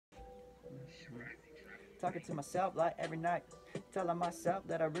Talking to myself like every night, telling myself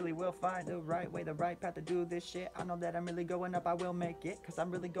that I really will find the right way, the right path to do this shit. I know that I'm really going up, I will make it, cause I'm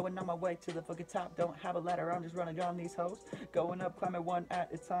really going on my way to the fucking top. Don't have a ladder, I'm just running down these hoes, going up, climbing one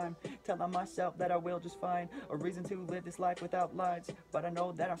at a time, telling myself that I will just find a reason to live this life without lies. But I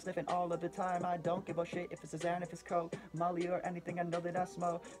know that I'm sniffing all of the time. I don't give a shit if it's a Xan, if it's coke, Molly or anything, I know that I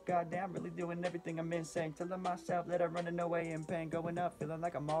smoke. Goddamn, really doing everything, I'm insane, telling myself that I'm running away in pain, going up, feeling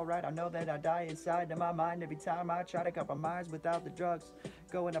like I'm alright. I know that I die inside of my mind every time I try to compromise without the drugs.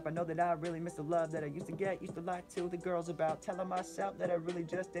 Going up, I know that I really miss the love that I used to get, used to lie to the girls about, telling myself that I really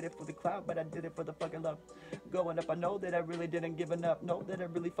just did it for the clout, but I did it for the fucking love. Going up, I know that I really didn't give up, know that I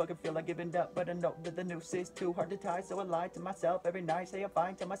really fucking feel like giving up, but I know that the noose is too hard to tie, so I lie to myself every night, say I'm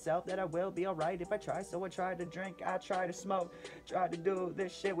fine, tell myself that I will be alright if I try, so I try to drink, I try to smoke, try to do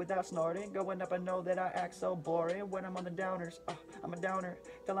this shit without snorting. Going up, I know that I act so boring when I'm on the downers, I'm a downer,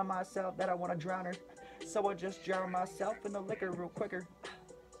 telling myself that I want to drown her, so I just drown myself in the liquor real quicker.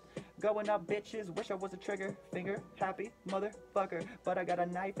 Going up, bitches, wish I was a trigger finger, happy motherfucker, but I got a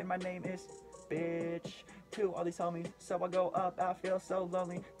knife and my name is bitch to all these homies. So I go up, I feel so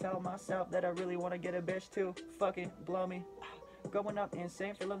lonely, tell myself that I really want to get a bitch to fucking blow me. Going up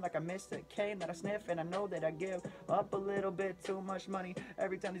insane, feeling like I missed a cane that I sniff, and I know that I give up a little bit too much money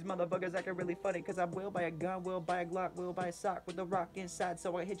every time these motherfuckers acting really funny, cause I will buy a gun, will buy a Glock, will buy a sock with a rock inside,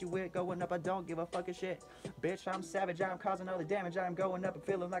 so I hit you with going up, I don't give a fucking shit. Bitch, I'm savage, I'm causing all the damage, I'm going up and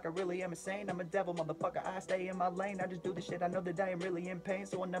feeling like I really am insane. I'm a devil, motherfucker, I stay in my lane, I just do the shit, I know that I am really in pain,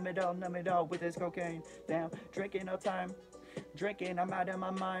 so I numb it all with this cocaine. Damn, drinking all time, drinking, I'm out of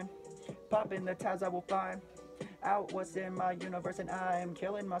my mind, popping the ties I will find out what's in my universe, and I am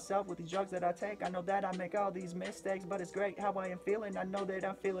killing myself with these drugs that I take. I know that I make all these mistakes, but it's great how I am feeling. I know that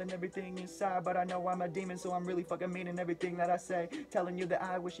I'm feeling everything inside, but I know I'm a demon, so I'm really fucking meaning everything that I say, telling you that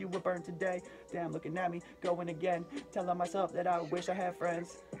I wish you would burn today. Damn, looking at me going again, telling myself that I wish I had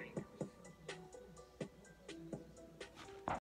friends.